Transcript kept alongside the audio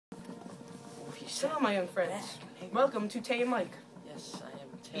Hello, my young friends. Welcome to Tay and Mike. Yes, I am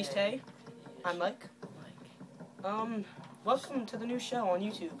Tay. He's Tay. I'm Mike. Mike. Welcome to the new show on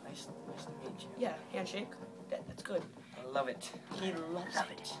YouTube. Nice to meet you. Yeah, handshake. That's good. I love it. He loves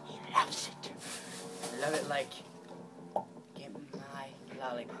it. He loves it. I love it like get my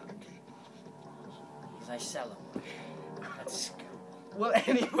lollipop. Because I sell them. That's Well,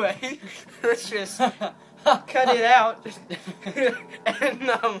 anyway, let's just cut it out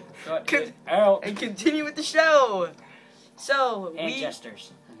and continue with the show. So and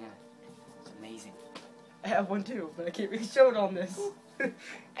jesters. Yeah, it's amazing. I have one too, but I can't really show it on this.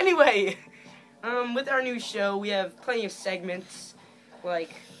 Anyway, with our new show, we have plenty of segments like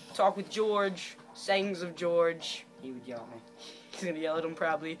Talk with George, Sayings of George. He would yell at me. He's gonna yell at him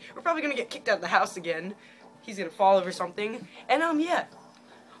probably. We're probably gonna get kicked out of the house again. He's gonna fall over something. And yeah.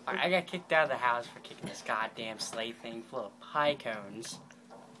 I got kicked out of the house for kicking this goddamn sleigh thing full of pie cones.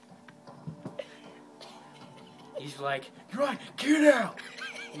 He's like, "You're right, get out!"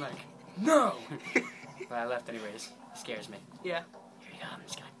 I'm like, "No!" But I left anyways. He scares me. Yeah. Here he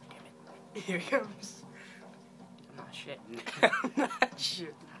comes, god damn it. Here he comes. I'm not shitting. I'm not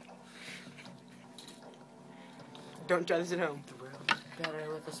shitting. Don't try this at home. The world is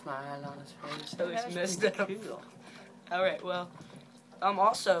better with a smile on his face. That looks That's messed pretty up. cool. Alright, well,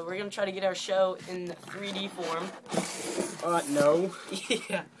 also, we're gonna try to get our show in 3D form. No.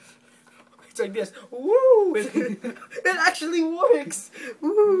 Yeah. It's like this. Woo! It actually works!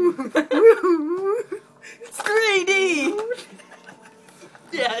 Woo! Woo! It's 3D!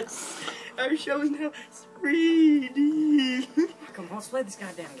 Yes! Our show is now 3D! Come on, let's play this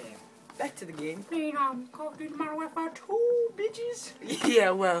goddamn game. Back to the game. Playing Call of Duty Modern Warfare 2, bitches. Yeah,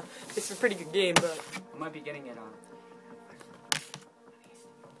 well, it's a pretty good game, but I might be getting it on.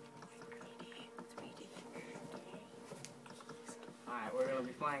 Alright, we're gonna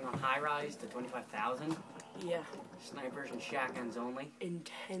be playing on high rise to 25,000. yeah. Snipers and shotguns only.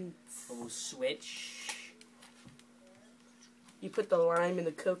 Intense. Full switch. You put the lime in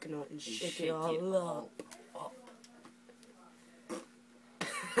the coconut and shake it all up.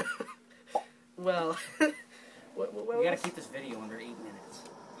 Well, We gotta keep this video under 8 minutes.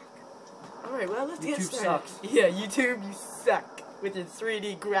 Alright, well, let's get YouTube started. sucks. Yeah, YouTube, you suck with your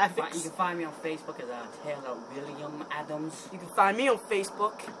 3D graphics. You can find me on Facebook as Taylor William Adams. You can find me on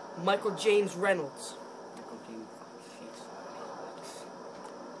Facebook, Michael James Reynolds.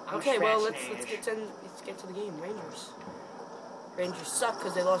 Okay, well, let's get to the game. Rangers suck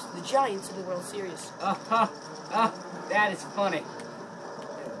because they lost to the Giants in the World Series. That is funny.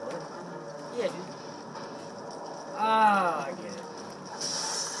 Yeah, dude. I get it.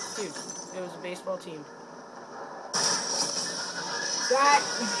 Dude, it was a baseball team. That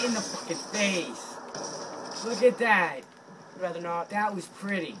was in the fucking face. Look at that. I'd rather not. That was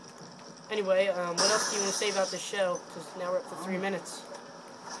pretty. Anyway, what else do you want to say about this show? Because now we're up to 3 minutes.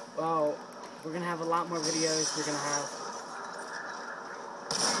 Well, we're gonna have a lot more videos. We're gonna have...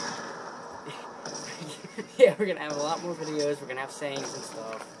 yeah, we're gonna have a lot more videos. We're gonna have sayings and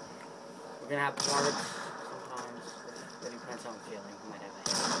stuff. We're gonna have parts sometimes. It depends on the feeling. We might have a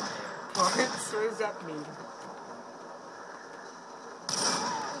hit Parts? What does that mean?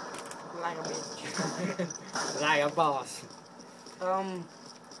 Like a bitch. like a boss.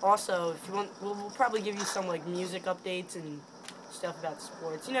 Also, if you want, we'll probably give you some, like, music updates and stuff about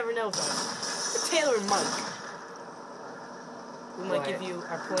sports. You never know with us. But Taylor and Mike. We might give you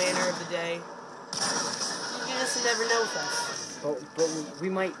our planner of the day. You just never know with us. But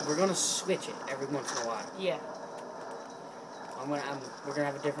we're gonna switch it every once in a while. Yeah. We're gonna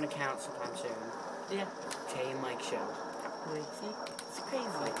have a different account sometime soon. Yeah. Tay and Mike Show. Wait, see? It's crazy.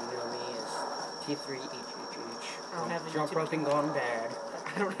 Like, you know me is T3 H. I don't have a Jump YouTube roping gone bad.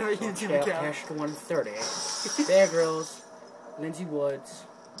 I don't have a YouTube account. Cash to 130. Bear Grylls, Lindsay Woods,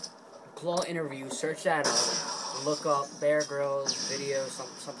 Claw interview. Search that up. Look up Bear Grylls video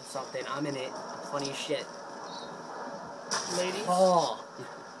something. I'm in it. Funny as shit. Ladies? Oh.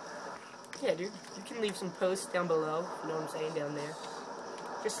 Yeah, dude. You can leave some posts down below. You know what I'm saying? Down there.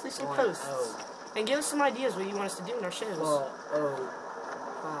 Just leave some One, posts. oh. And give us some ideas what you want us to do in our shows. 5.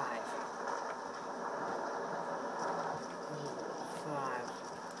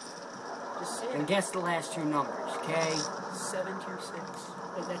 Just say And it. guess the last 2 numbers, okay? 726.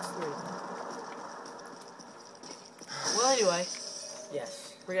 Wait, that's 3. Well, anyway.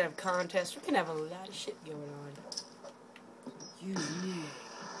 Yes. We're gonna have contests. We're gonna have a lot of shit going on. You knew.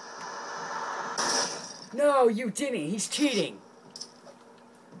 No, you didn't. He's cheating.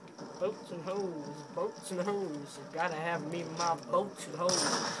 Boats and hoes. Boats and hoes. You gotta have me my boats and hoes.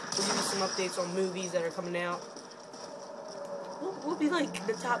 We'll give you some updates on movies that are coming out. We'll be like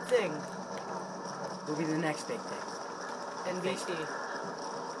the top thing. will be the next big thing. NBC.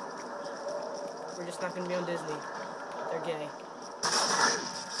 We're just not gonna be on Disney. They're gay.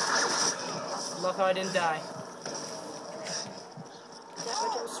 Love how I didn't die.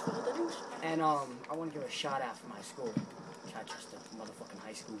 And I want to give a shout out for my school, Chichester motherfucking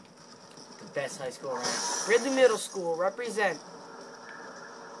high school, the best high school around. Ridley Middle School, represent.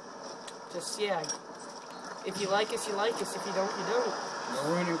 Just yeah. If you like us, you like us. If you don't, you don't.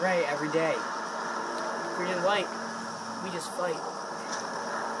 Maroon and gray every day. Green and white. We just fight.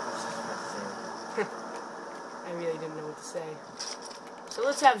 I really didn't know what to say. So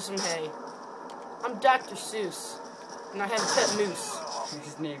let's have some hay. I'm Dr. Seuss, and I have a pet moose.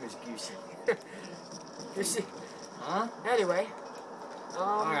 His name is Goosey. Goosey. Huh? Anyway.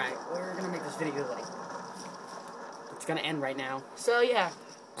 Alright, we're gonna make this video like... It's gonna end right now. So yeah.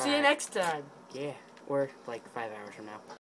 See you Alright. next time. Yeah, or like 5 hours from now.